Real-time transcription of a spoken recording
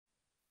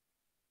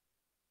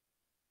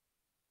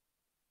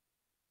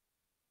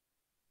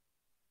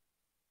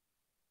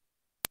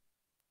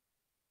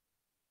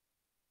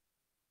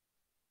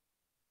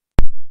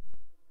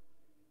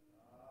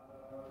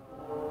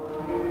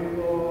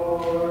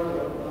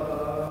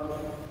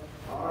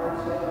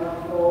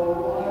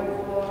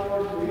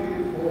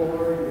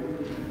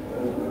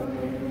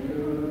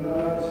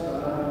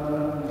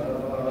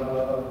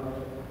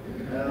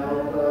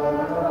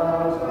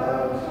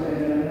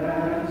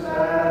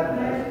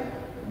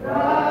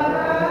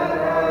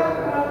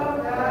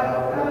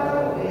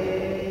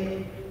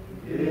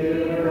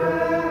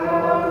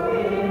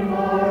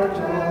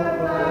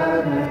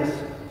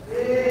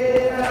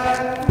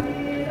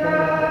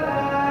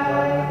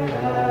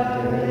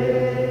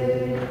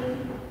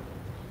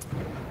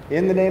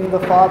In the name of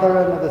the Father,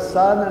 and of the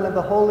Son, and of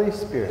the Holy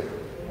Spirit.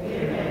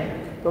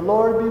 Amen. The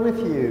Lord be with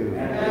you.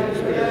 And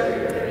with your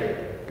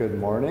spirit. Good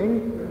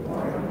morning. Good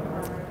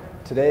morning.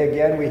 Today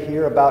again we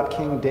hear about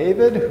King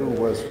David, who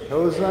was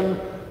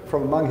chosen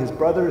from among his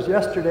brothers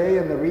yesterday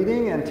in the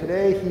reading, and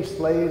today he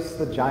slays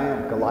the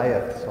giant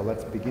Goliath. So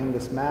let's begin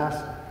this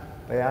Mass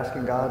by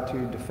asking God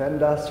to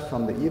defend us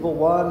from the evil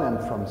one and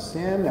from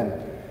sin,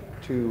 and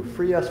to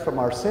free us from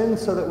our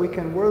sins so that we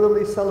can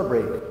worthily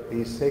celebrate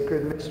these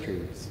sacred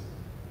mysteries.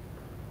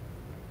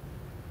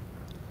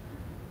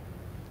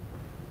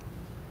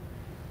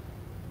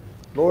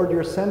 Lord,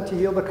 you're sent to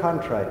heal the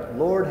contrite.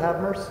 Lord,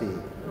 have mercy.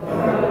 Lord,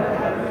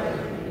 have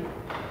mercy.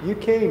 You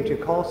came to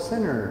call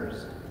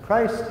sinners.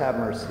 Christ, have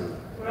mercy.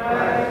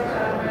 Christ,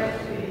 have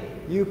mercy.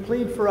 You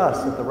plead for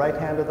us at the right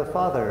hand of the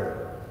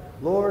Father.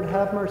 Lord,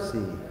 have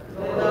mercy.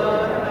 Lord,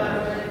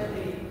 have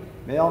mercy.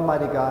 May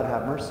Almighty God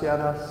have mercy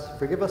on us,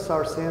 forgive us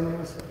our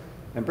sins,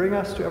 and bring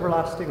us to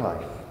everlasting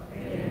life.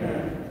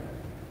 Amen.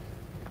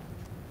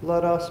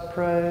 Let us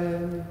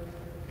pray.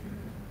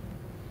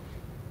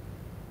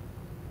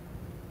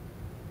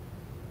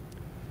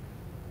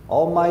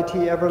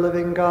 Almighty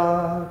ever-living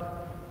God,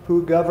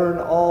 who govern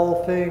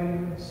all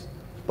things,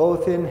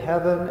 both in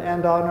heaven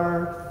and on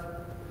earth,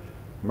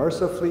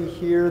 mercifully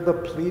hear the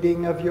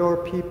pleading of your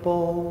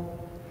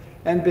people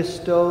and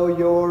bestow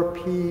your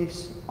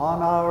peace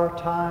on our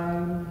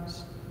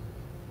times.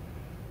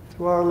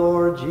 Through our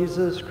Lord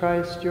Jesus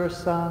Christ, your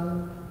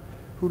Son,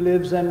 who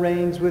lives and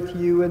reigns with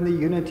you in the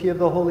unity of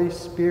the Holy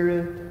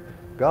Spirit,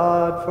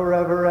 God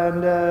forever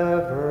and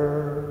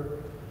ever.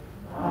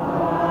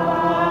 Amen.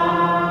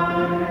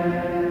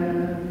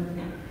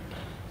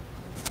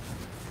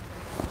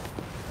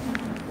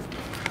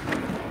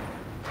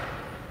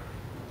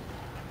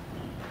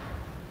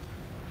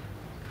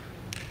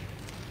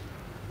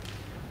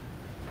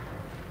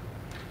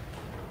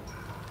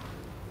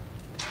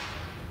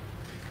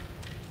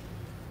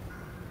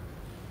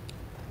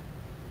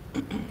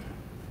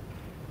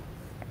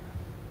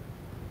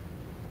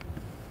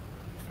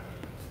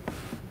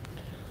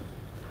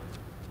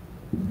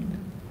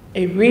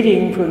 A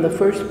reading from the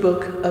first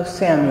book of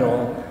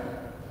Samuel.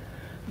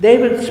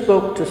 David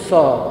spoke to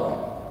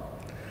Saul,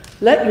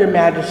 "Let your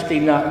majesty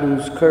not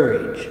lose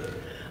courage.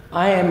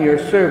 I am at your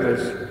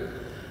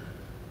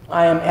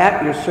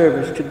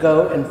service to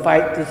go and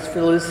fight this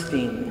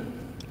Philistine."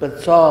 But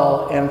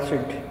Saul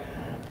answered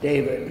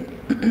David,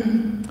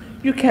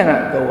 "You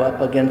cannot go up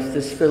against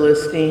this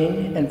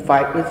Philistine and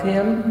fight with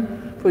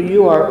him, for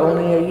you are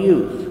only a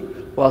youth,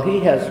 while he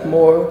has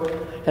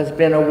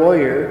been a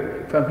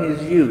warrior from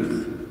his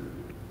youth."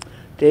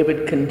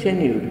 David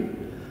continued,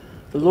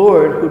 "The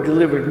Lord, who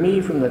delivered me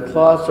from the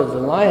claws of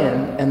the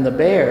lion and the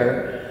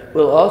bear,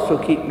 will also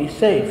keep me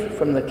safe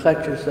from the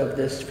clutches of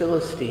this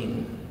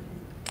Philistine."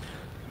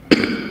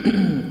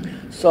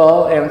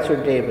 Saul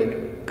answered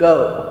David,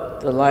 "Go,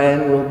 the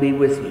lion will be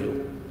with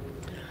you."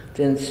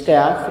 Then,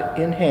 staff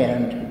in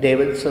hand,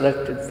 David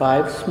selected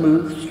 5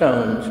 smooth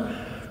stones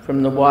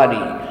from the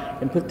wadi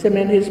and put them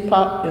in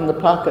the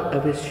pocket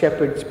of his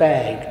shepherd's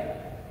bag.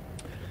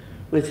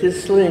 With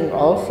his sling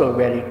also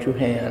ready to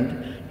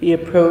hand, he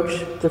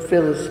approached the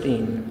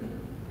Philistine.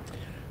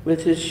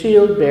 With his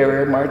shield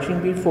bearer marching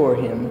before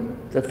him,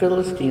 the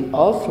Philistine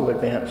also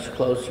advanced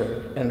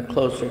closer and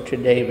closer to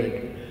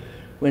David.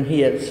 When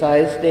he had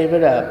sized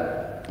David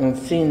up and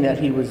seen that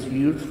he was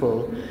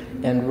youthful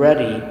and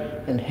ruddy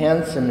and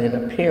handsome in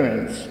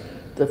appearance,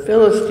 the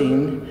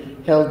Philistine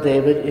held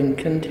David in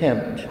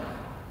contempt.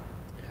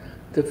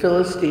 The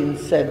Philistine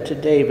said to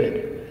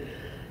David,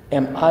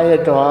 "Am I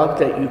a dog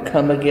that you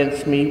come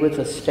against me with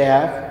a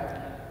staff?"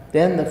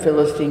 Then the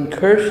Philistine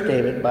cursed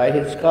David by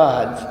his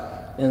gods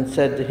and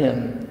said to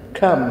him,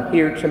 "Come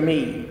here to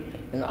me,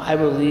 and I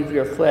will leave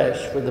your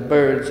flesh for the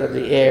birds of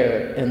the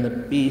air and the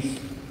beasts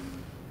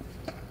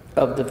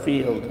of the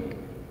field."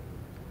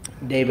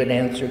 David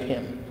answered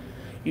him,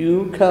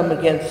 "You come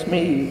against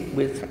me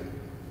with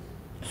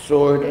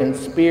sword and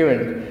spear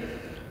and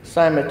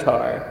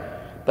scimitar,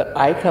 but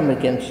I come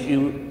against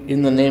you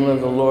in the name of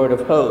the Lord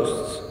of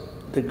hosts,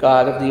 the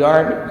God of the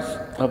armies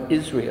of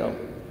Israel,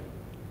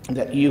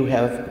 that you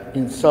have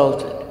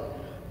insulted.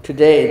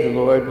 Today the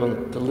Lord will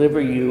deliver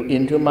you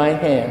into my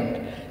hand,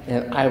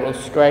 and I will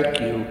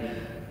strike you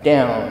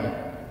down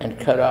and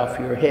cut off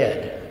your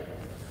head.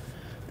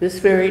 This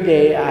very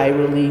day I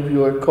will leave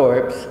your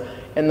corpse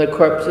and the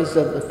corpses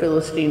of the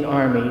Philistine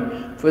army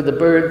for the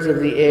birds of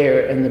the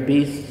air and the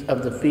beasts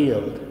of the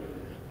field.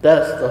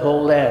 Thus the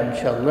whole land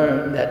shall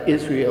learn that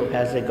Israel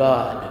has a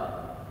God.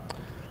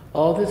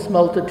 All this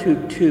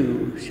multitude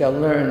too shall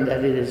learn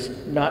that it is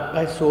not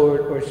by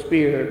sword or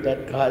spear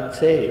that God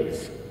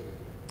saves.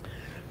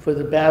 For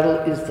the battle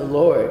is the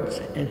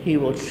Lord's, and he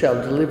shall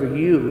deliver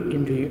you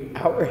into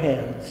our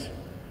hands."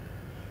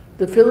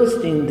 The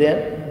Philistine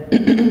then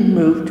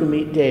moved to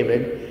meet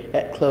David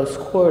at close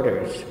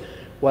quarters,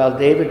 while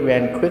David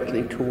ran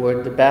quickly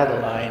toward the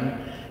battle line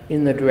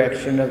in the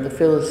direction of the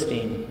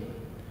Philistine.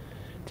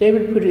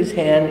 David put his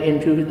hand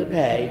into the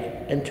bag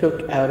and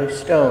took out a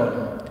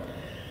stone.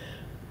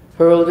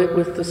 hurled it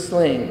with the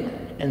sling,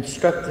 and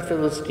struck the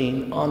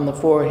Philistine on the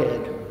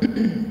forehead.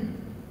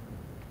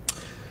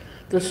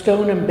 The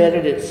stone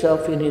embedded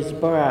itself in his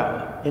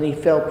brow, and he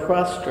fell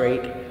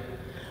prostrate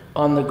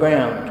on the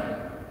ground.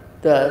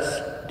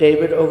 Thus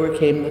David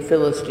overcame the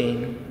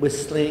Philistine with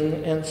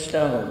sling and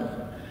stone.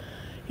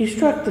 He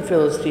struck the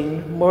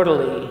Philistine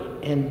mortally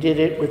and did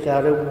it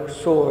without a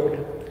sword.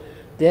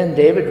 Then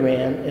David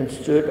ran and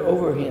stood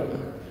over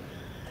him.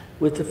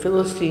 With the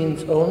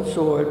Philistine's own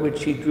sword,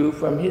 which he drew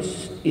from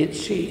its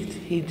sheath,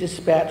 he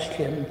dispatched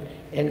him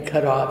and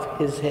cut off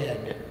his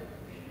head.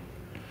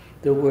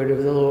 The word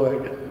of the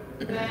Lord.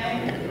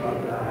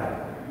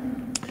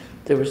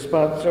 The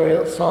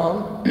responsorial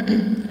psalm.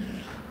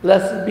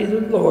 Blessed be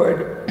the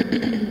Lord.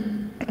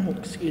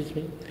 Excuse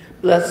me.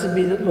 Blessed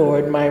be the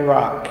Lord, my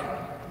rock.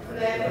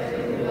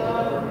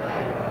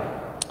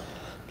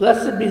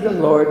 Blessed be the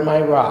Lord,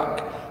 my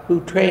rock, who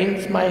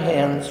trains my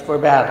hands for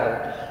battle,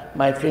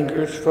 my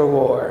fingers for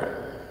war.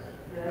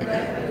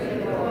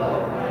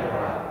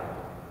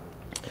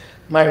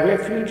 My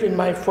refuge and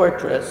my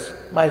fortress,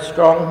 my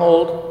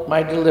stronghold,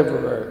 my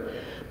deliverer,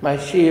 my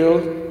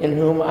shield in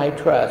whom I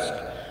trust,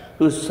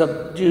 who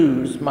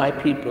subdues my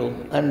people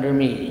under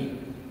me.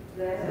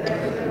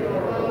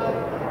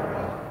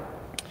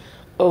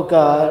 O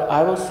God,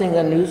 I will sing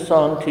a new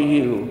song to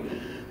you.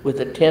 With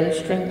a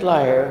 10-stringed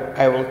lyre,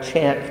 I will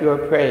chant your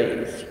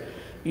praise.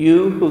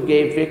 You who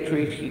gave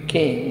victory to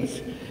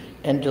kings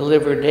and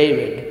delivered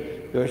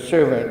David, your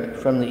servant,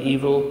 from the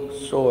evil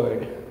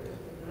sword.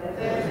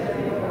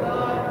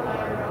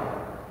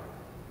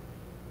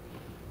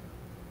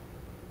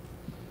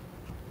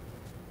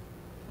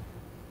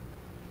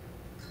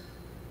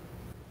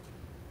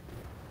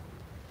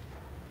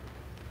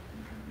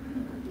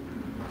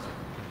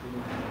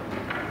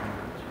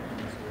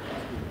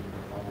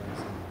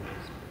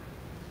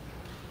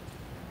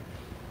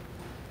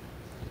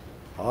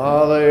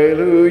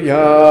 Hallelujah,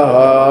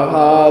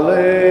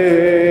 hallelujah,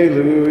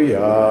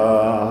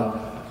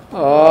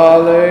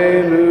 hallelujah.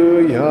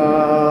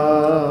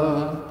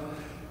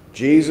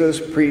 Jesus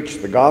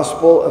preached the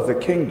gospel of the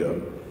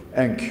kingdom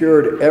and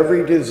cured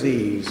every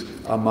disease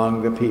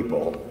among the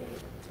people.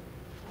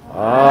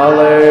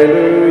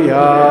 Hallelujah,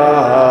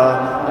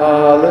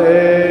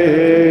 hallelujah,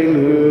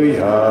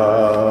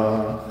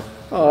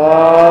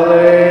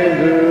 hallelujah.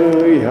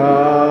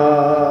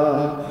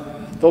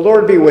 The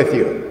Lord be with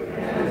you.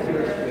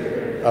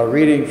 A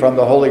reading from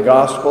the Holy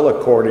Gospel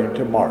according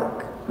to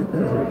Mark.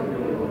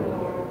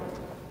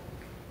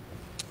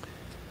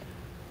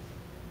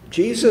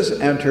 Jesus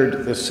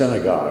entered the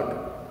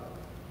synagogue.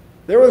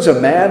 There was a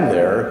man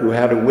there who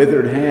had a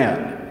withered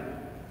hand.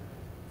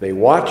 They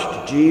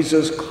watched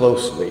Jesus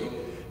closely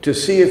to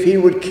see if he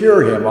would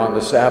cure him on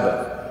the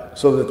Sabbath,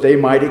 so that they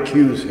might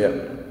accuse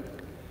him.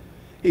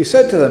 He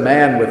said to the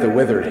man with the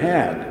withered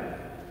hand,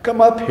 "Come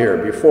up here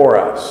before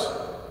us."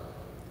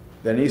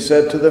 Then he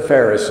said to the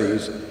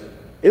Pharisees,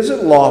 "Is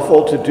it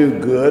lawful to do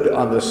good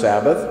on the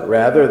Sabbath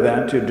rather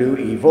than to do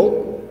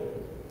evil?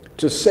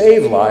 To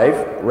save life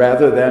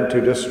rather than to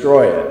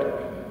destroy it?"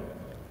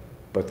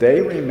 But they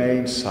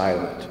remained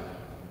silent,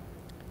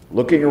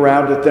 looking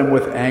around at them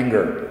with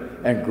anger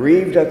and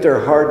grieved at their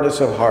hardness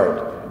of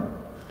heart.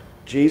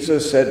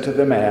 Jesus said to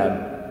the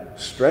man,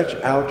 "Stretch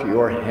out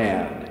your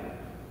hand."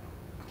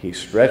 He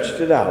stretched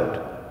it out,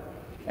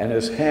 and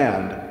his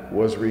hand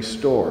was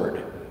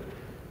restored.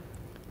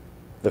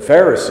 The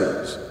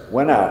Pharisees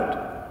went out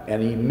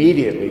and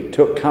immediately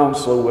took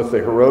counsel with the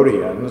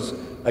Herodians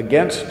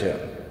against him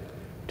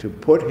to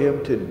put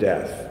him to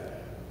death.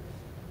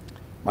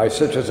 My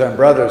sisters and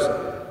brothers,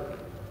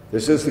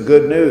 this is the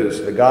good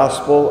news, the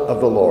gospel of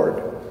the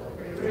Lord.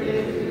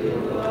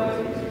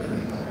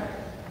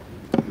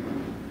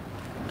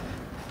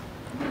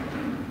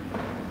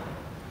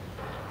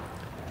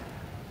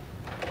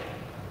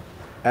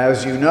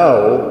 As you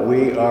know,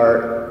 we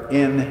are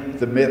in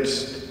the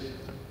midst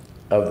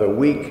of the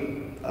week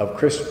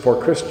for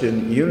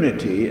Christian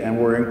unity, and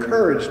we're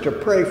encouraged to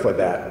pray for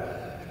that.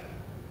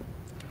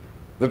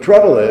 The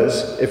trouble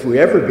is, if we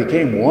ever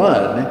became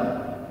one,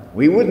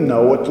 we wouldn't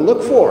know what to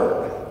look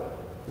for.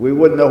 We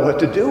wouldn't know what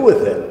to do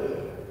with it,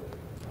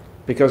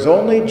 because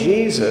only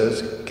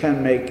Jesus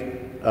can make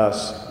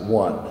us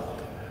one.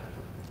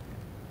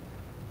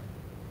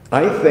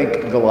 I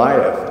think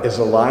Goliath is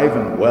alive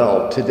and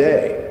well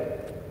today,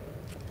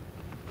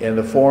 in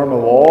the form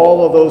of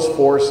all of those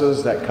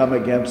forces that come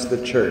against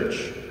the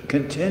church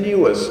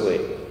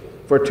continuously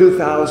for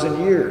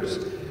 2,000 years.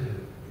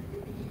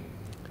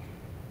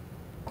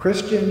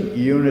 Christian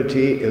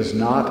unity is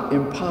not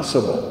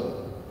impossible,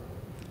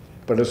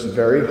 but it's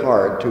very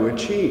hard to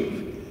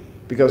achieve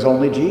because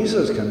only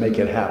Jesus can make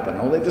it happen.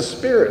 Only the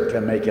Spirit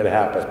can make it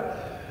happen.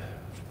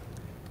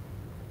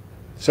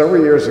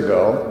 Several years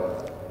ago,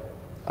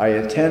 I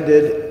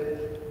attended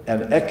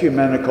an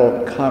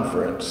ecumenical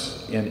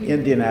conference in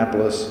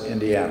Indianapolis,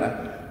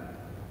 Indiana,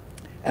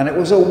 and it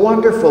was a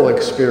wonderful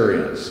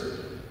experience.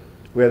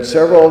 We had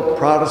several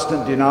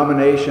Protestant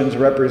denominations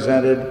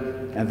represented,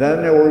 and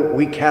then there were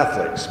we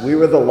Catholics. We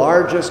were the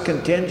largest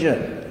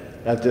contingent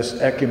at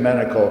this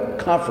ecumenical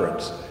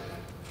conference.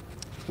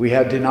 We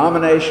had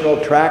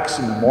denominational tracts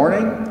in the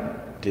morning,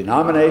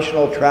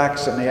 denominational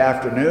tracts in the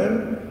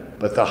afternoon,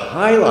 but the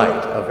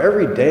highlight of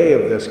every day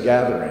of this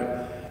gathering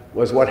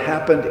was what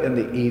happened in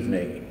the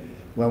evening,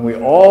 when we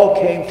all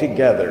came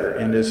together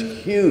in this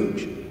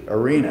huge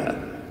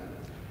arena.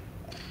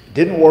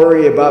 Didn't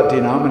worry about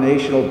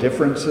denominational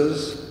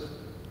differences,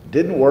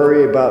 didn't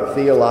worry about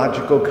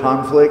theological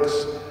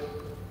conflicts.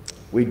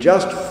 We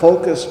just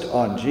focused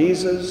on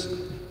Jesus,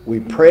 we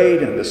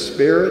prayed in the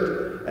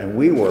Spirit, and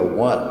we were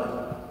one.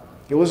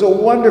 It was a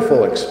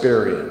wonderful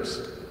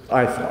experience,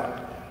 I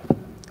thought.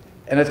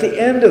 And at the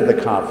end of the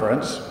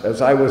conference,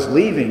 as I was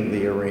leaving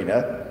the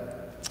arena,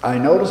 I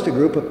noticed a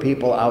group of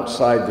people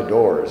outside the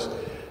doors,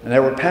 and they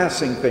were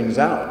passing things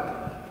out.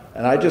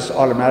 And I just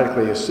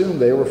automatically assumed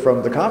they were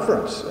from the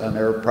conference, and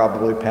they were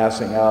probably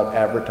passing out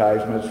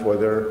advertisements for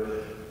their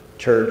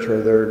church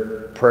or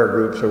their prayer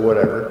groups or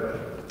whatever.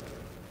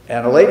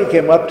 And a lady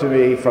came up to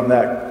me from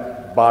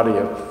that body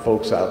of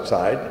folks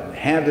outside and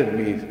handed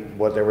me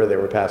whatever they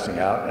were passing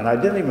out, and I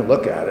didn't even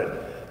look at it.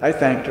 I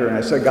thanked her and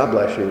I said, "God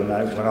bless you," and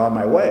I went on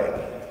my way.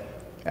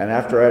 And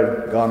after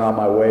I'd gone on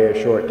my way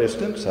a short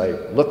distance, I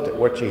looked at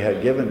what she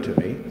had given to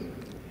me,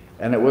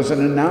 and it was an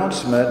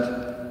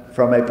announcement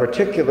from a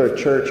particular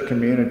church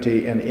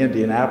community in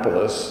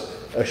Indianapolis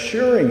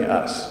assuring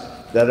us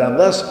that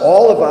unless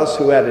all of us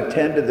who had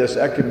attended this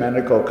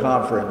ecumenical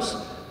conference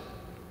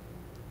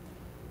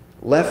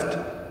left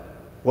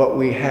what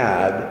we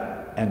had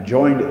and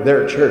joined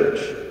their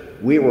church,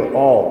 we were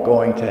all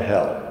going to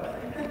hell.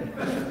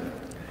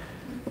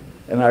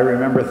 And I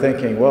remember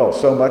thinking, well,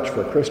 so much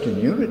for Christian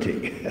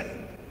unity.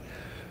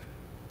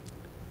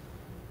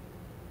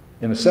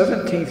 In the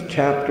 17th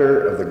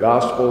chapter of the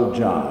Gospel of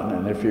John,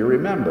 and if you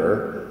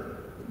remember,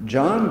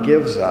 John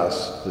gives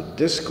us the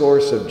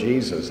discourse of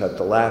Jesus at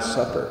the Last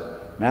Supper.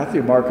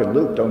 Matthew, Mark, and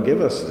Luke don't give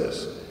us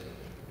this,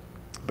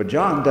 but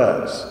John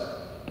does.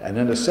 And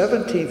in the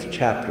 17th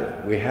chapter,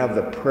 we have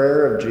the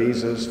prayer of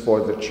Jesus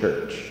for the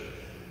church.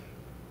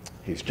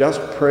 He's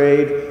just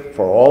prayed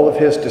for all of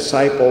his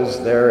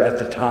disciples there at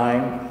the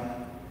time.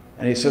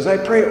 And he says, "I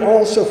pray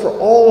also for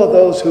all of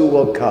those who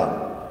will come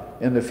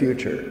in the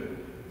future,"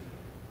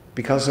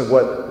 because of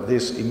what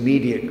this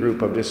immediate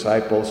group of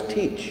disciples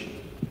teach.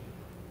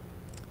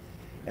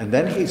 And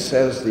then he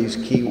says these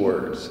key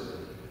words,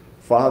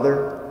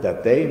 "Father,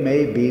 that they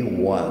may be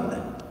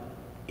one,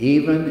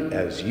 even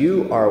as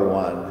you are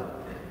one,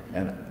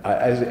 and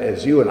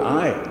as you and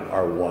I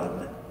are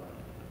one."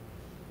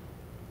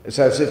 It's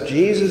as if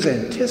Jesus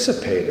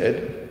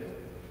anticipated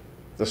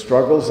the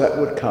struggles that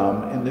would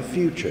come in the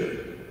future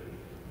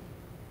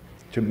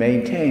to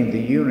maintain the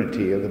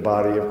unity of the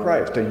body of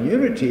Christ. And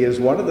unity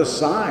is one of the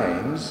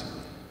signs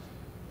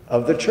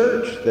of the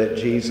church that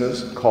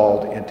Jesus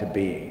called into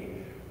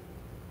being.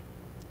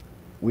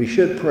 We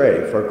should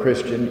pray for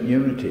Christian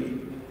unity.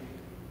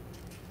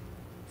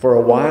 For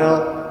a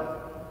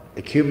while,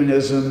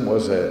 ecumenism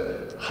was a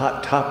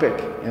hot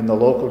topic in the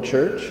local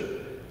church,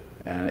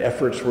 and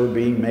efforts were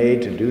being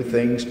made to do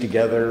things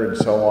together and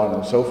so on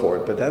and so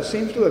forth. But that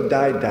seems to have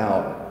died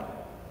down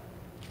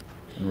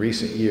in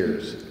recent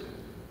years.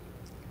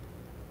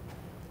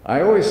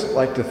 I always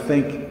like to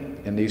think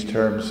in these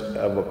terms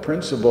of a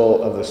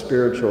principle of the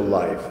spiritual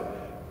life,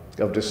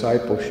 of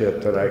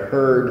discipleship, that I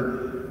heard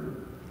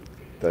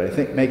that I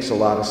think makes a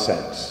lot of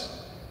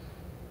sense.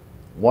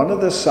 One of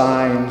the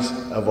signs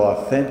of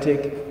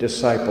authentic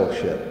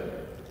discipleship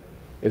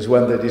is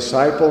when the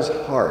disciple's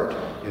heart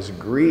is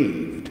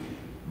grieved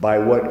by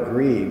what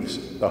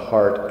grieves the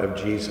heart of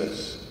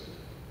Jesus.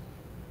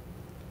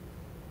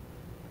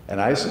 And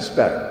I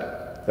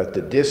suspect that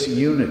the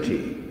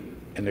disunity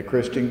in the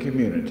Christian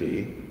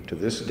community to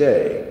this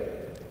day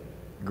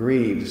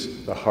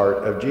grieves the heart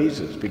of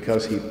Jesus,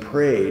 because he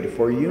prayed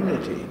for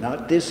unity,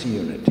 not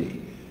disunity.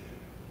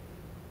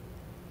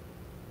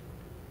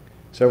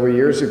 Several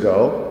years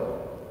ago,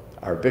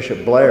 our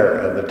Bishop Blair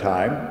of the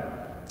time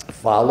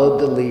followed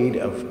the lead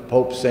of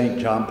Pope St.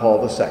 John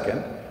Paul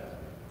II,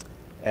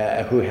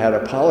 who had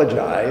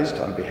apologized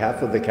on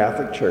behalf of the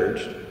Catholic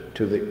Church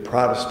to the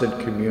Protestant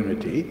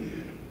community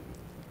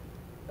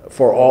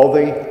for all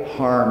the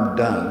harm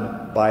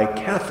done by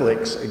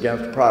Catholics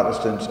against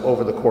Protestants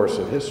over the course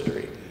of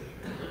history.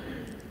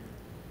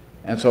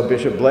 And so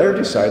Bishop Blair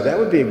decided that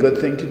would be a good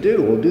thing to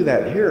do. We'll do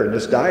that here in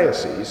this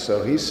diocese.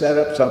 So he set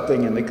up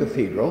something in the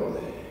cathedral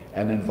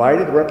and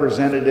invited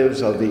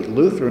representatives of the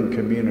Lutheran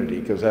community,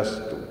 because that's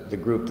the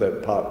group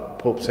that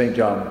Pope St.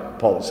 John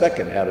Paul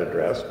II had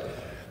addressed,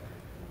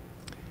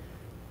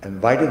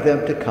 invited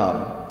them to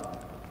come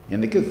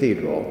in the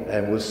cathedral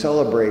and would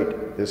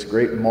celebrate this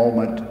great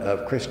moment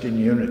of Christian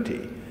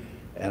unity.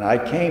 And I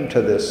came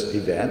to this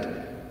event,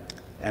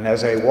 and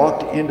as I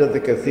walked into the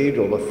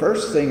cathedral, the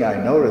first thing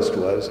I noticed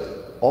was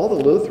all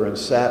the Lutherans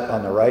sat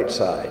on the right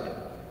side,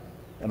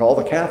 and all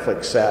the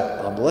Catholics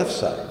sat on the left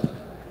side.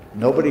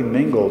 Nobody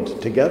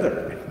mingled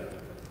together.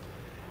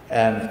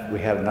 And we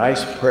had a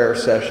nice prayer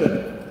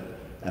session,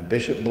 and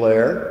Bishop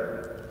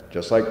Blair,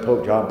 just like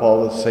St. John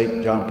Paul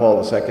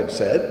II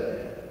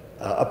said,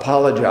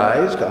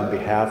 apologized on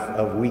behalf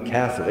of we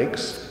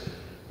Catholics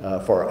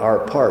for our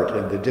part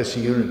in the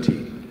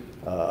disunity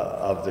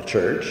of the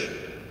church.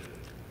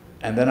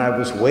 And then I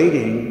was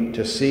waiting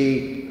to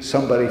see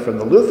somebody from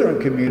the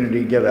Lutheran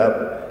community get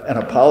up and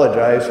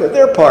apologize for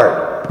their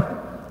part.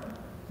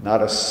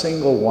 Not a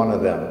single one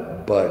of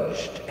them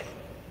budged.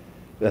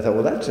 And I thought,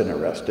 well, that's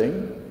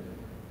interesting.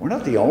 We're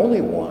not the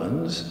only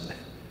ones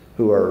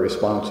who are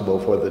responsible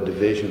for the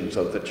divisions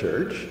of the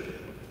church,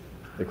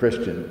 the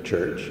Christian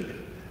church. You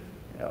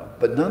know,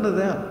 but none of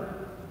them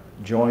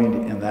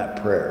joined in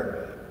that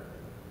prayer.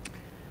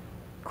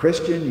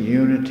 Christian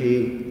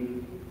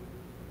unity,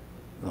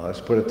 well,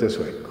 let's put it this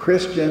way,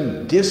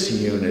 Christian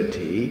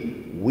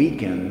disunity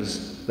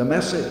weakens the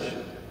message.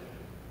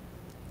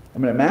 I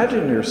mean,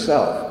 imagine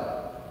yourself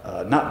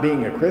not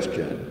being a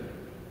Christian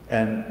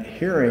and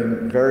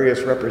hearing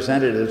various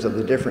representatives of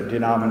the different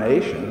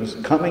denominations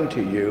coming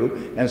to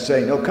you and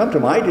saying, no, come to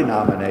my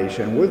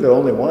denomination. We're the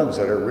only ones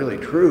that are really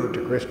true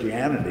to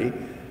Christianity.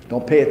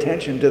 Don't pay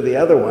attention to the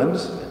other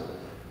ones.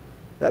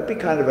 That'd be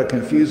kind of a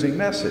confusing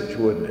message,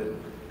 wouldn't it?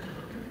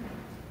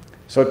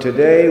 So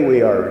today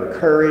we are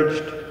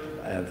encouraged,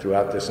 and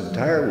throughout this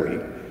entire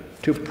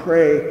week, to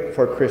pray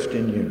for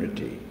Christian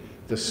unity.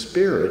 The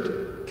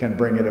Spirit can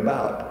bring it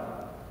about.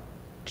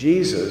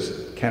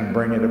 Jesus can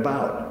bring it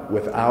about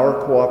with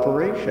our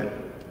cooperation.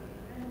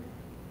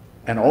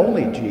 And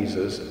only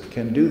Jesus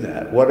can do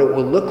that. What it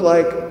will look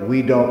like,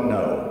 we don't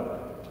know.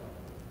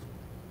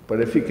 But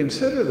if you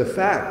consider the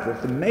fact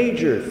that the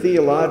major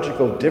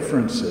theological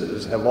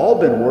differences have all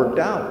been worked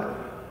out,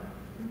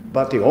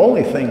 but the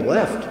only thing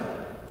left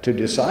to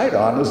decide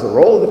on is the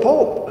role of the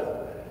Pope.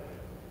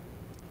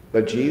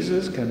 But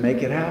Jesus can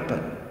make it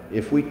happen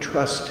if we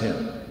trust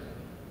him,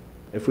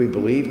 if we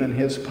believe in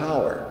his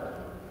power.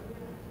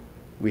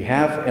 We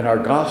have in our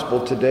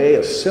gospel today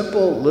a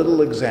simple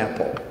little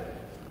example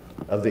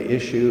of the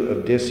issue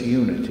of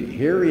disunity.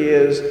 Here he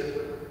is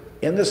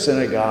in the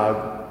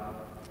synagogue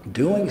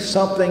doing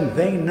something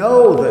they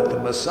know that the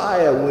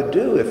Messiah would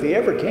do if he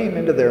ever came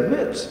into their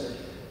midst.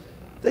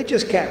 They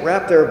just can't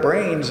wrap their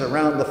brains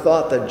around the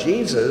thought that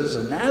Jesus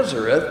of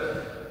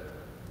Nazareth,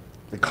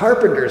 the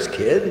carpenter's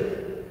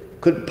kid,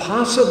 could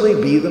possibly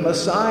be the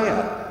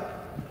Messiah.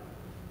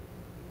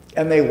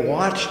 And they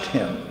watched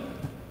him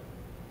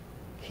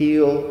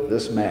heal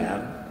this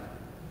man,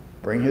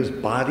 bring his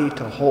body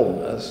to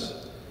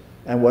wholeness,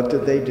 and what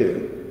did they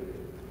do?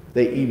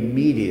 They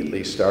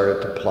immediately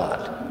started to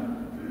plot.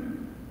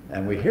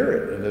 And we hear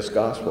it in this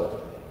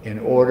gospel, in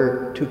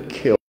order to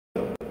kill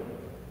him.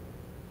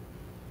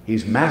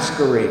 He's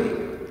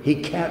masquerading.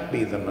 He can't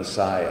be the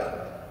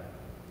Messiah.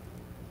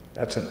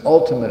 That's an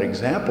ultimate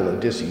example of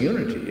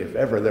disunity, if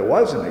ever there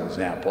was an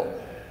example.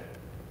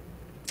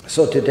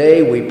 So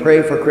today we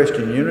pray for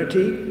Christian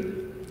unity.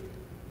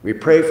 We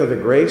pray for the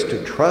grace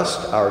to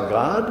trust our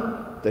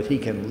God, that he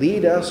can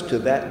lead us to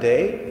that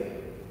day.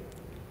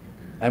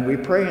 And we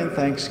pray in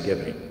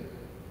thanksgiving.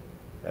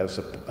 As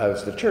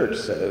the church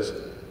says,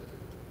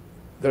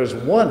 there's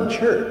one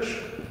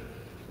church.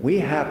 We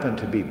happen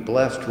to be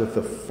blessed with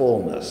the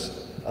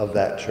fullness of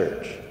that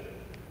church.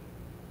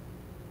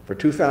 For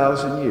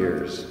 2,000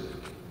 years,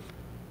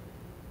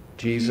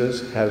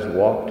 Jesus has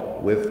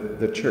walked with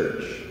the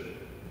church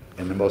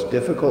in the most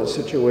difficult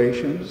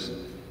situations,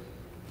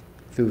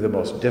 through the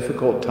most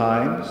difficult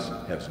times,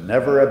 has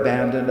never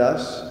abandoned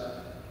us.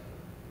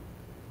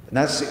 And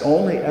that's the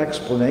only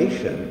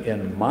explanation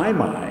in my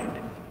mind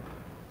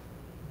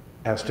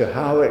as to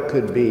how it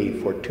could be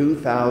for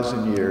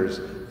 2,000 years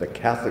the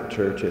Catholic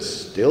Church is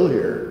still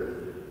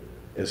here,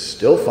 is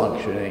still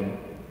functioning,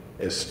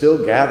 is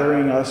still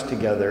gathering us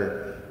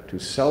together to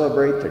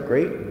celebrate the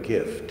great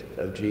gift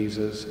of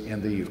Jesus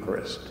in the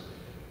Eucharist.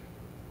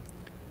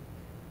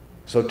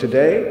 So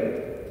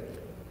today,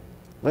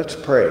 let's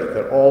pray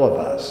that all of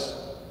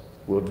us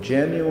will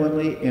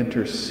genuinely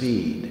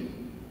intercede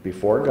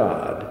before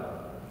God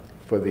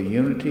for the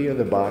unity of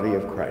the body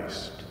of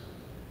Christ.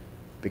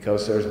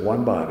 Because there's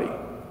one body,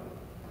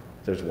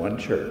 there's one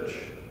church,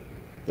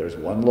 there's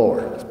one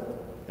Lord,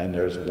 and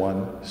there's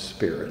one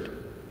Spirit.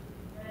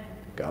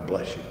 God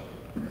bless you.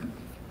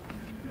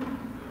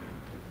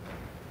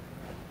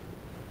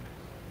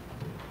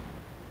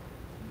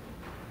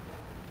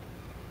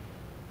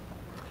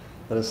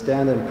 Let us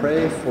stand and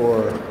pray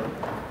for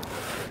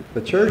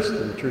the church.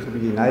 The church will be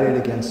united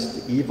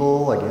against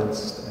evil,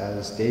 against,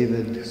 as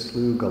David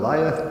slew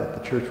Goliath, that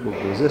the church will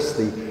resist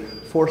the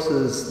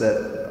forces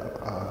that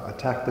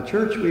attack the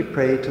church. We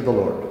pray to the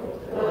Lord.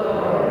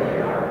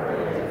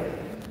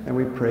 And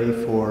we pray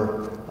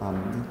for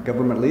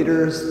government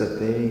leaders, that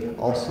they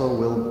also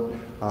will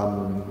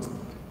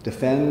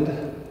defend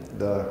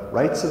the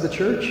rights of the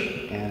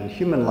church and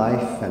human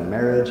life and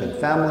marriage and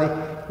family.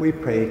 We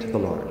pray to the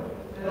Lord.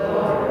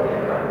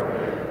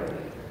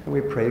 And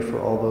we pray for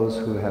all those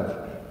who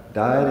have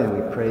died, and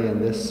we pray in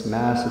this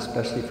Mass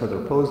especially for the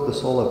repose of the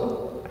soul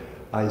of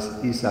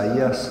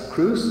Isaias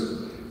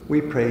Cruz.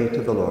 We pray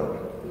to the Lord.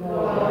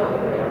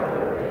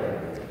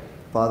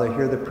 Father,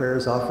 hear the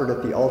prayers offered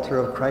at the altar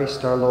of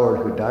Christ our Lord,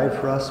 who died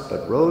for us,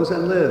 but rose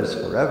and lives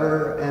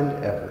forever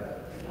and ever.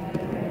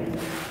 Amen.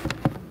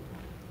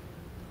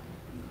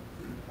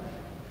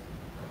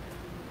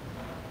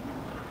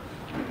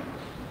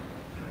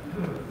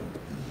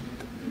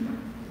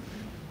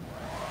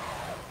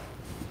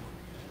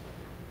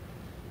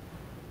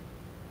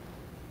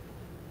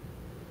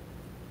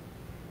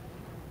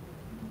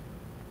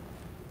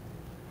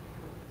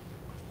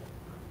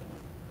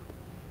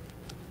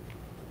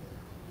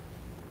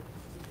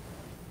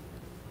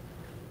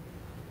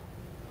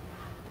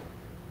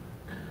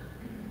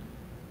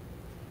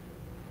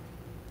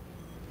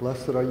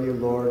 Blessed are you,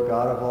 Lord,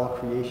 God of all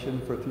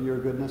creation, for through your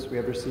goodness we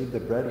have received the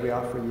bread we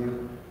offer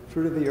you,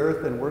 fruit of the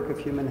earth and work of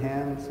human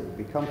hands. It will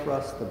become for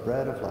us the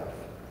bread of life.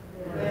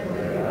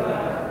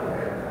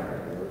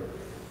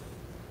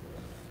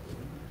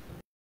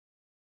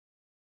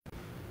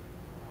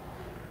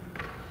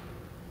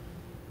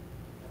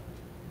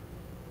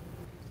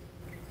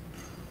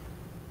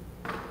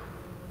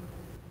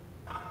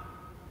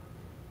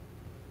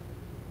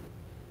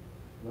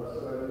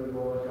 Blessed are you,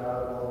 Lord,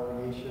 God of all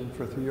creation,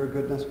 for through your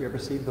goodness we have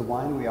received the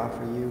wine we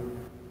offer you,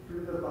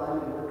 fruit of the vine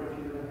and work of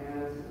human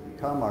hands. It will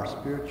become our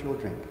spiritual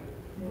drink.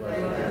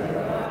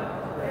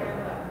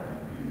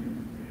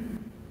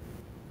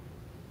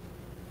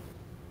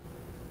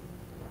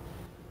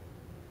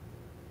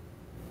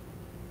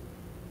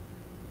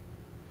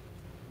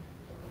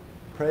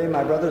 Pray,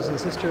 my brothers and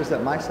sisters,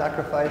 that my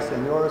sacrifice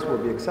and yours will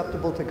be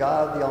acceptable to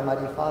God, the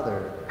Almighty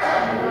Father.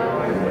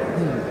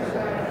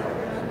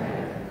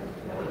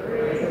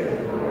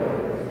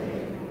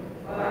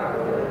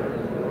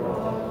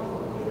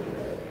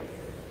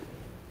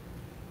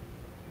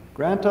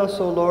 Grant us,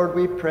 O Lord,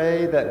 we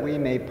pray, that we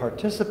may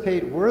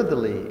participate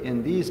worthily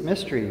in these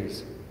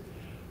mysteries.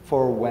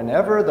 For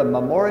whenever the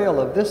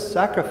memorial of this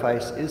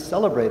sacrifice is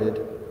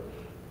celebrated,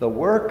 the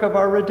work of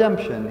our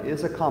redemption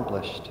is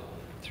accomplished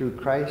through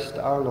Christ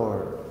our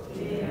Lord.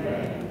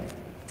 Amen.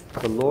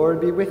 The Lord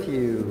be with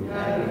you.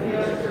 And with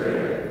your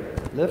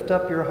spirit. Lift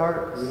up your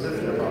hearts.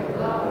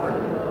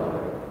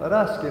 Let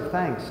us give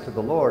thanks to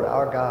the Lord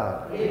our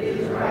God. It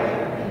is right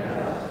and just.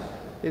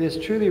 It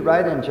is truly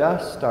right and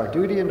just, our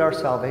duty and our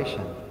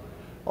salvation,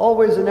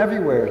 always and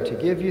everywhere to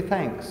give you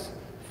thanks,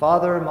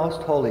 Father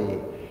most holy,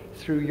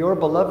 through your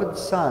beloved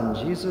Son,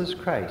 Jesus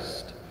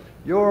Christ,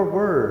 your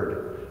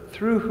Word,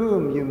 through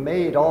whom you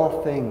made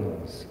all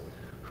things,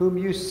 whom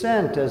you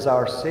sent as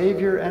our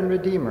Savior and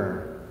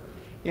Redeemer,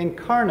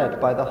 incarnate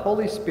by the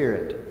Holy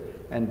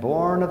Spirit and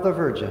born of the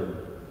Virgin,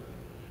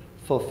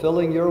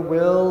 fulfilling your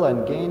will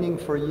and gaining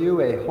for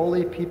you a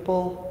holy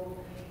people.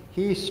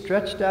 He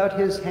stretched out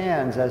his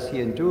hands as he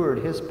endured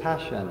his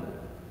passion,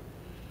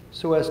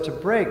 so as to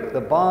break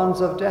the bonds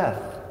of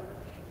death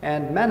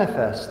and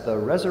manifest the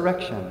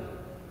resurrection.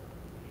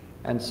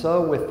 And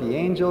so with the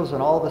angels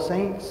and all the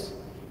saints,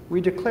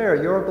 we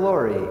declare your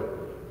glory,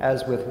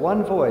 as with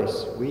one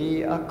voice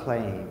we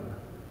acclaim.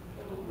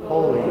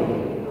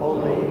 Holy,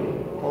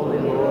 holy, holy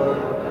Lord,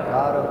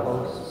 God of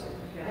hosts,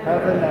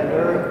 heaven and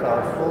earth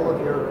are full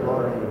of your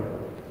glory.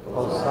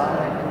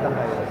 Hosanna in the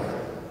highest.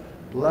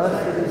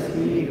 Blessed is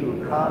he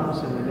who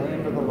comes in the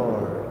name of the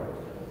Lord.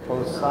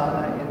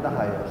 Hosanna in the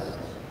highest.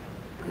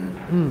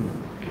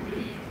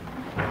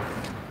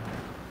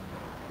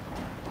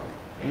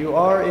 You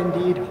are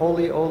indeed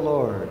holy, O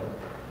Lord,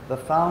 the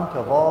fount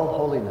of all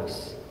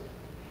holiness.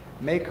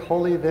 Make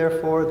holy,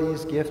 therefore,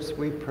 these gifts,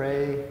 we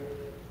pray,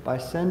 by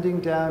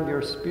sending down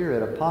your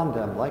Spirit upon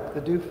them like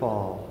the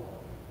dewfall,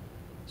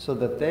 so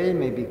that they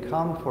may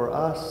become for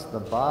us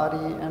the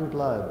body and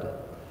blood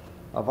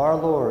of our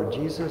Lord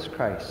Jesus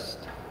Christ.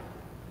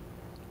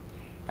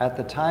 At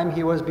the time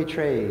he was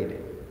betrayed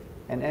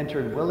and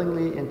entered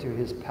willingly into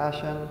his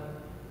passion,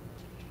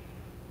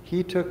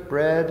 he took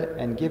bread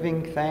and,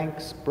 giving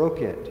thanks, broke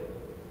it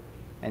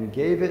and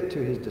gave it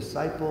to his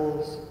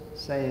disciples,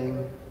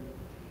 saying,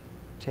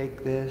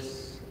 "Take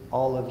this,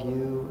 all of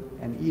you,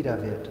 and eat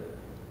of it,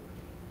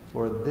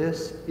 for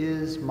this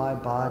is my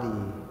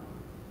body,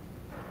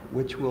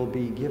 which will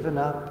be given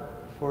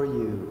up for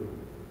you."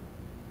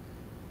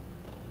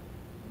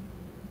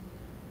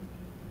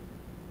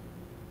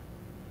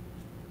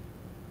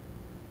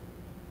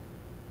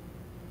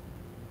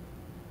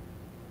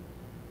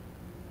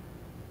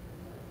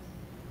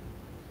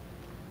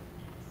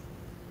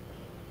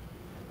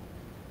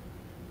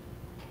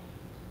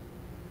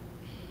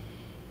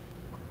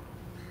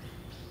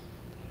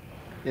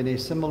 In a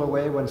similar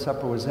way, when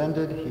supper was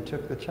ended, he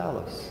took the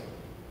chalice,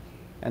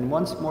 and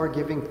once more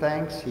giving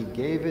thanks, he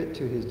gave it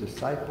to his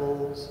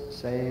disciples,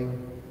 saying,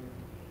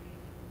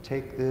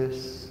 "Take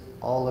this,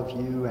 all of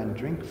you, and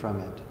drink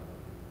from it.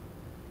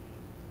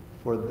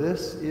 For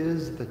this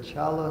is the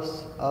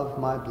chalice of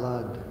my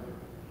blood,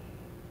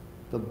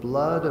 the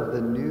blood of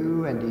the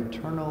new and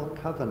eternal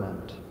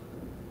covenant,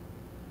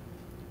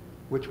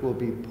 which will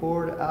be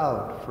poured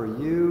out for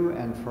you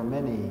and for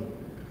many,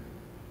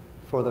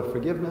 for the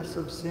forgiveness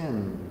of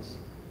sins.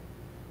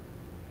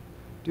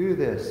 Do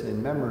this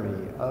in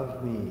memory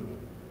of me."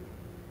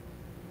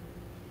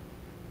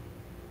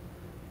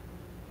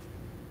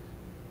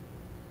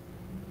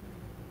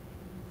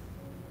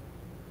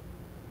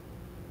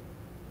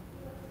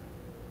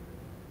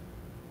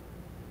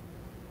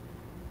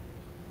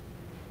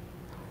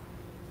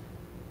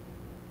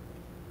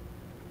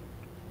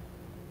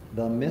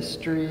 The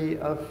mystery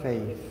of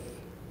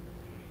faith.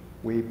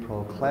 We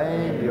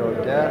proclaim your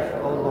death,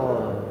 O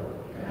Lord,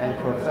 and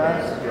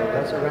profess your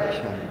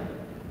resurrection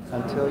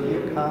until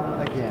you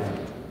come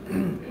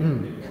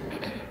again.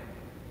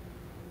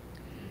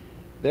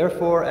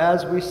 Therefore,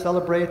 as we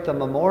celebrate the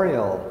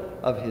memorial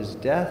of his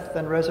death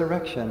and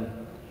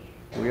resurrection,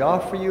 we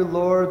offer you,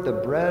 Lord, the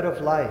bread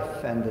of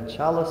life and the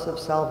chalice of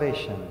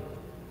salvation,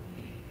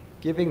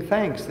 giving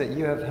thanks that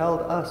you have held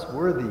us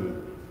worthy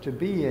to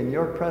be in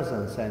your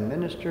presence and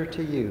minister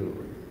to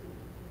you.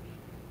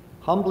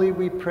 Humbly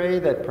we pray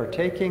that,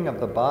 partaking of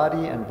the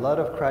body and blood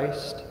of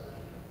Christ,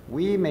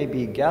 we may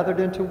be gathered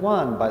into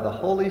one by the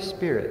Holy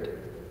Spirit.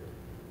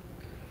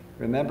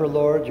 Remember,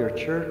 Lord, your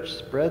church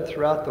spread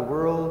throughout the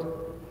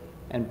world,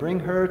 and bring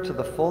her to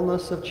the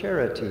fullness of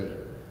charity,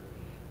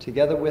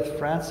 together with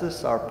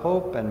Francis, our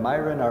Pope, and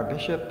Myron, our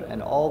Bishop,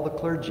 and all the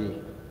clergy.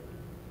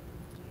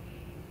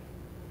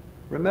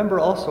 Remember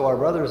also our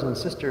brothers and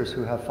sisters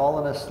who have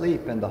fallen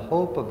asleep in the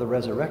hope of the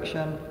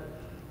resurrection,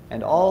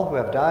 and all who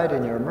have died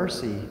in your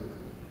mercy.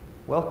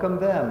 Welcome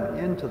them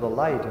into the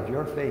light of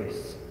your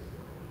face.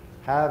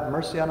 Have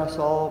mercy on us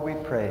all, we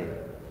pray,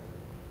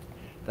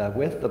 that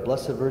with the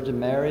Blessed Virgin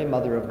Mary,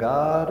 Mother of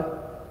God,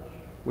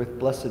 with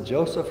Blessed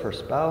Joseph, her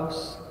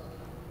spouse,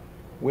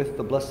 with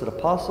the blessed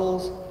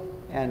apostles,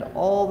 and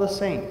all the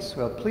saints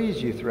who have pleased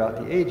you throughout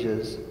the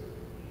ages,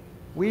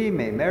 we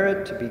may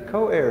merit to be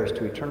co-heirs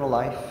to eternal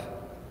life,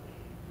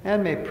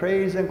 and may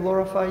praise and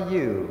glorify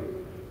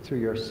you through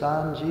your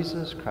Son,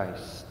 Jesus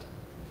Christ.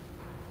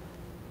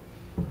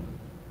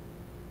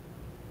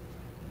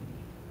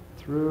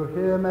 Through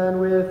him and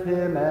with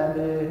him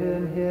and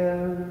in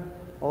him,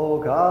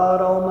 O God,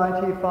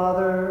 Almighty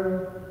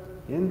Father,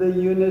 in the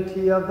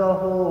unity of the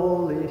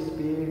Holy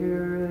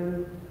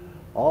Spirit,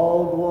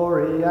 all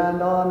glory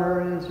and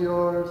honor is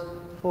yours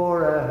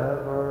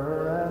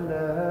forever and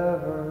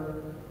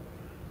ever.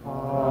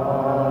 Amen.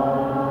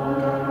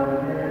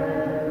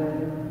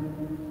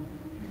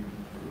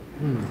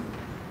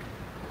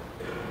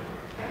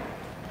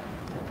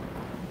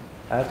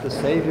 At the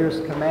Savior's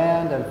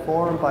command and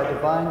formed by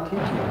divine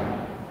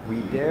teaching,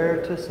 we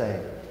dare to say,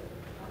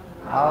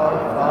 Our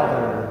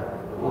Father,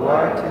 who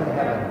art in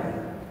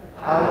heaven,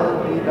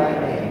 hallowed be thy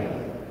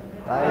name.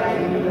 Thy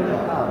kingdom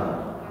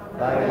come,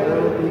 thy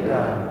will be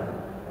done,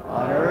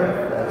 on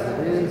earth as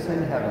it is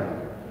in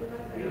heaven.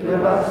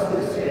 Give us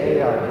this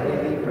day our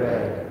daily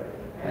bread,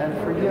 and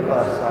forgive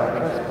us our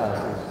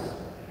trespasses,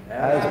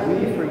 as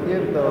we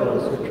forgive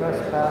those who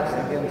trespass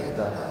against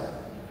us.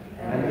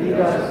 And lead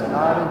us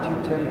not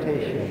into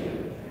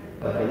temptation,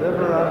 but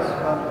deliver us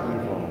from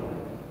evil.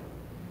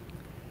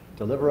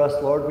 Deliver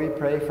us, Lord, we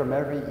pray, from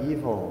every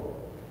evil.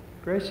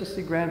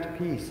 Graciously grant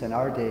peace in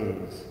our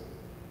days,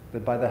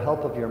 that by the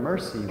help of your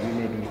mercy we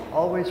may be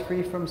always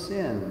free from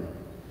sin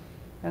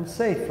and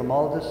safe from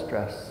all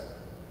distress,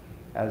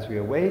 as we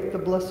await the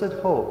blessed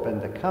hope and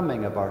the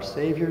coming of our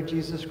Savior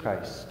Jesus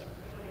Christ.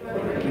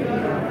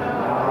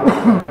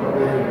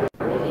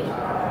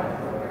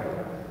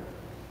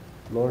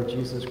 Lord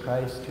Jesus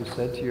Christ, who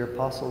said to your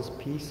apostles,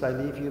 Peace I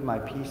leave you, my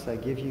peace I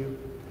give you,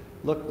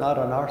 look not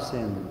on our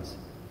sins,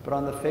 but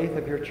on the faith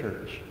of your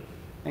church,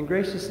 and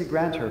graciously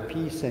grant her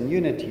peace and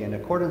unity in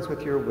accordance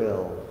with your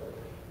will,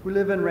 who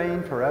live and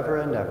reign forever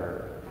and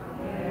ever.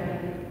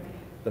 Amen.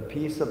 The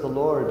peace of the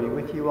Lord be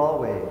with you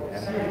always.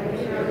 And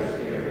with your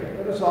spirit.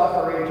 Let us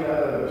offer each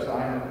other the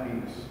sign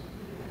of peace.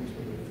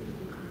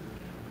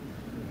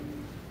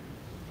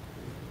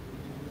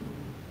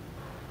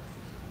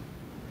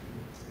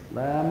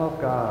 Lamb of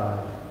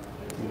God,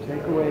 you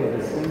take away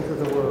the sins of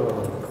the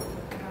world,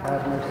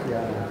 have mercy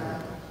on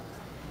us.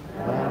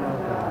 Lamb of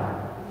God.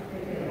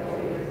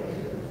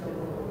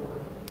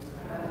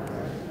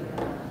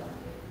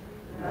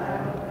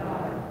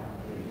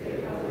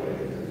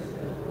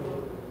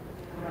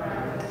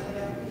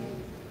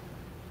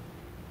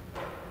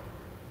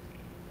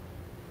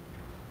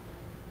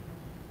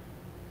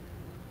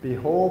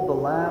 Behold the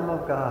Lamb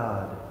of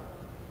God.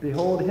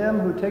 Behold him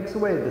who takes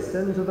away the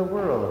sins of the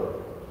world.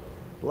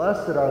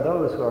 Blessed are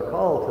those who are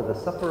called to the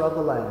supper of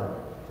the Lamb.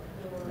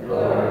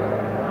 Lord,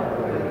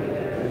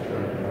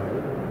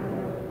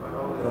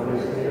 only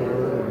say a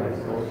word and my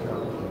soul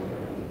shall be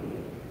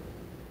saved.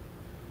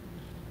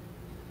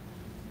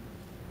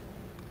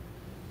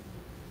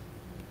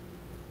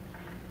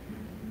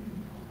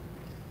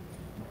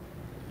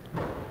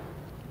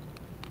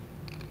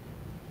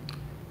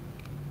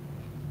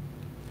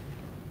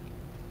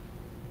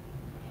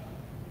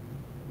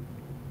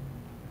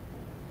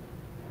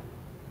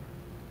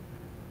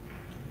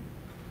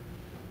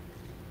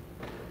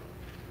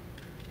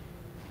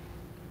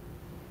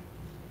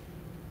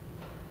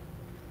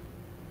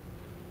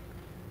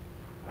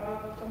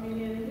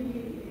 Communion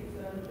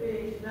is on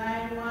page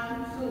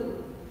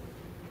 912.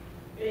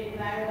 Page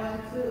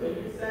 912.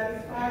 You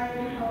satisfy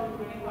your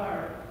hungry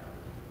heart.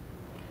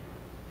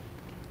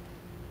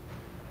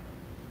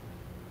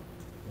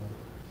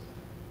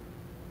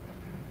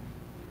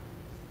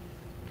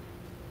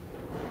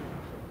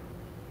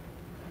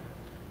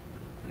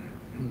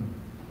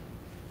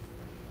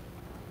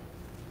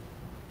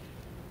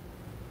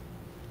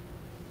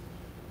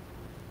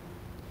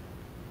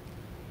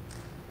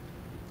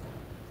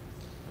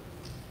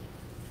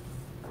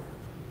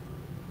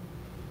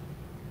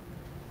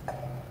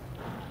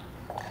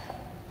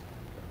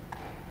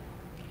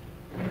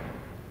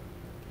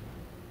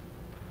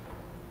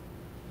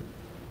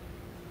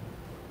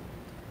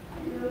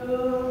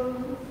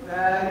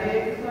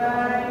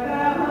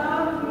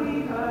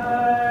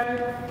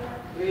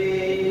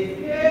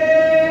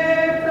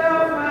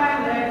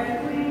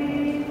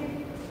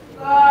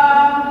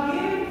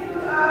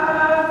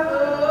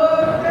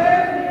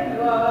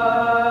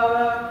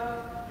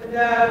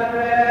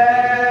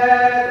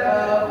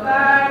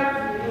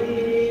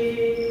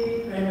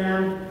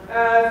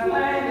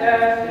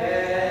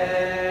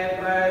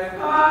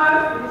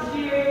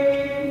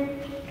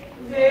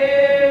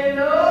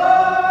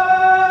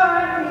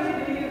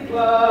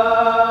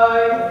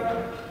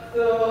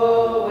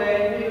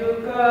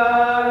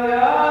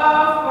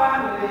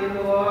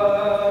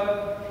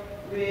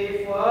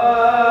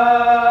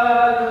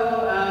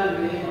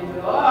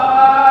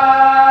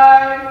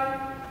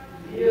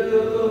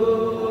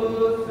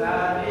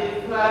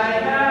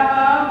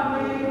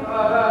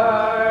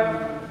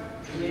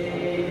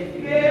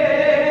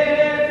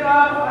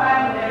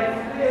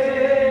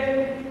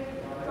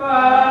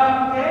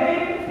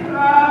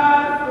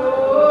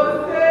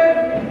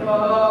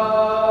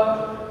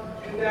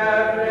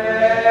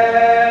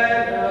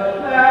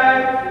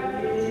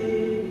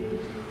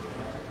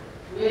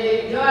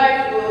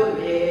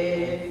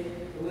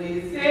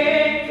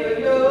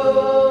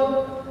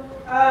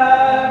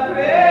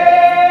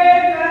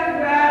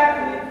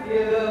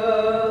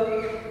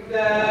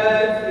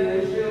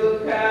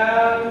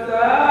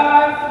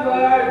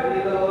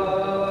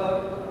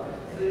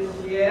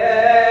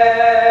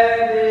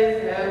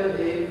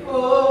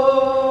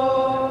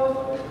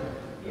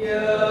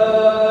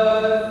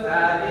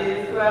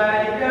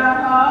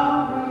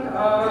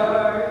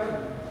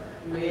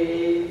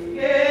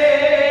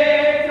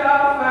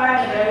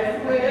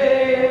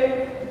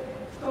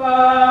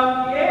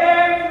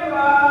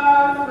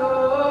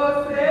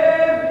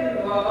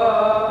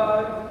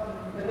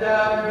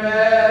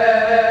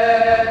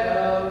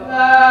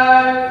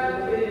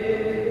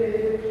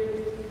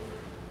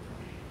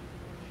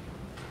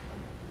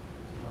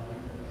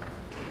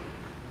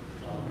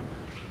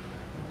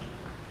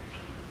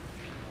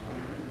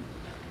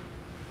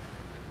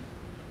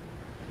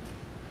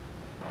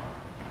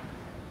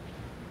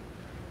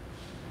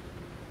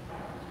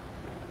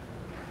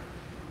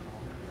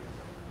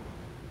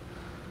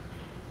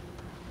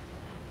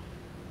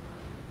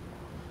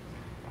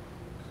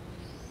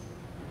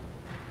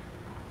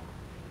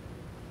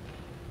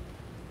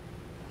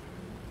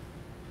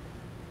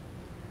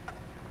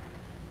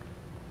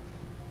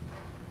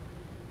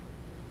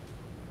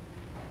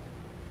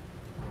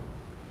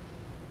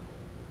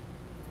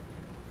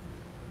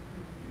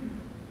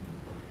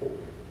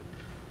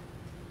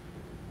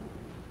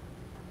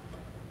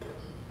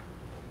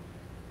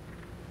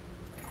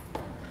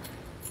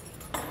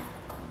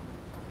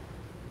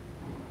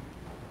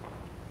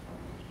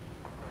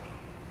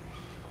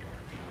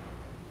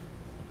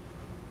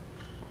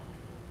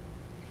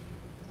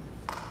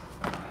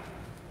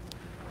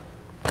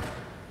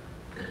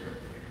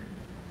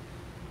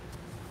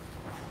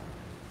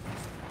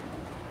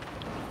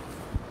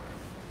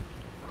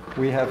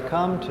 We have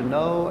come to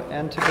know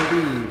and to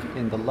believe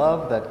in the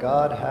love that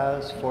God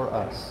has for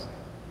us.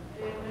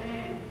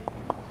 Amen.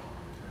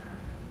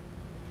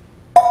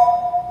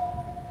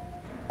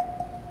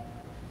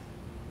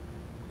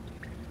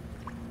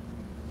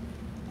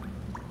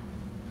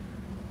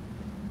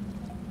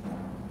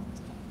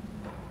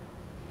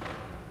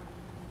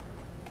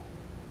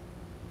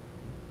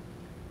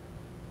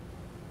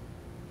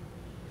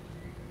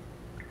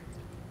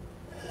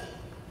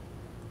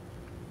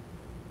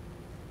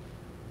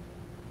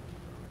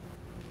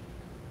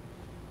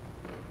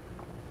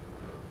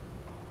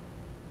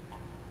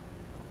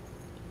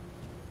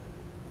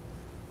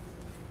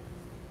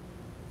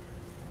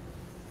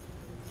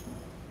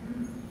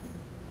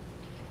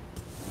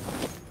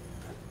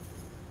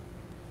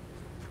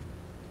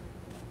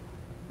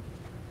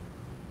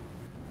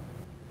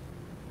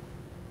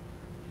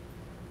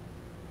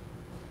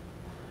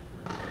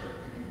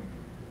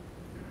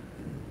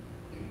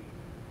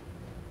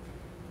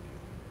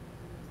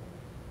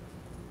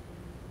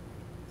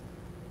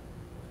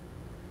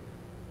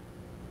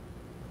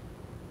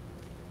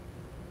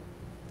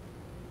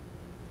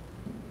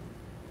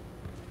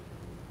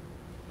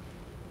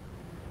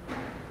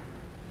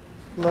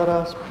 Let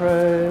us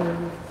pray.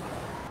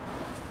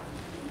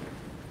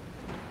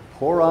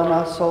 Pour on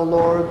us, O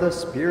Lord, the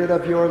spirit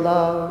of your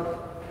love,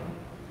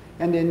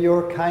 and in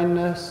your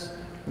kindness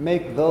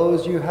make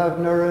those you have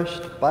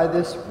nourished by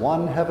this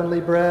one heavenly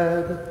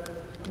bread,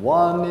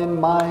 one in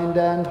mind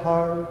and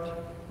heart.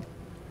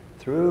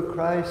 Through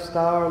Christ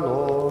our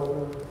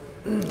Lord.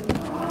 Amen.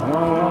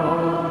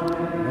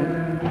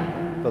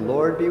 The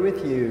Lord be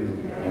with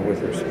you. And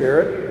with your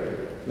spirit.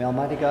 May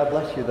Almighty God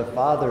bless you, the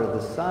Father, the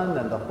Son,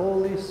 and the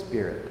Holy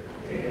Spirit.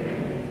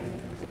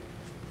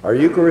 Our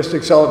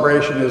Eucharistic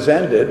celebration is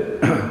ended,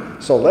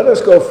 so let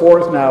us go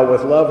forth now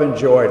with love and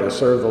joy to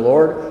serve the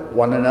Lord,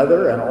 one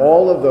another, and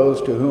all of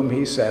those to whom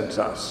he sends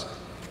us.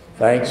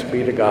 Thanks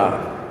be to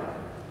God.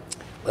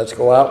 Let's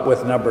go out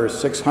with number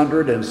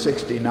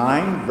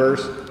 669,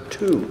 verse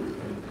 2.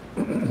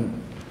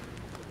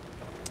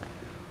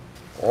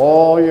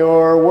 All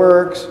your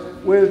works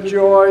with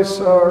joy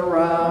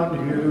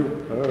surround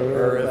you,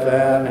 earth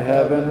and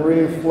heaven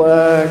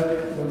reflect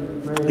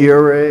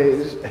your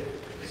rays.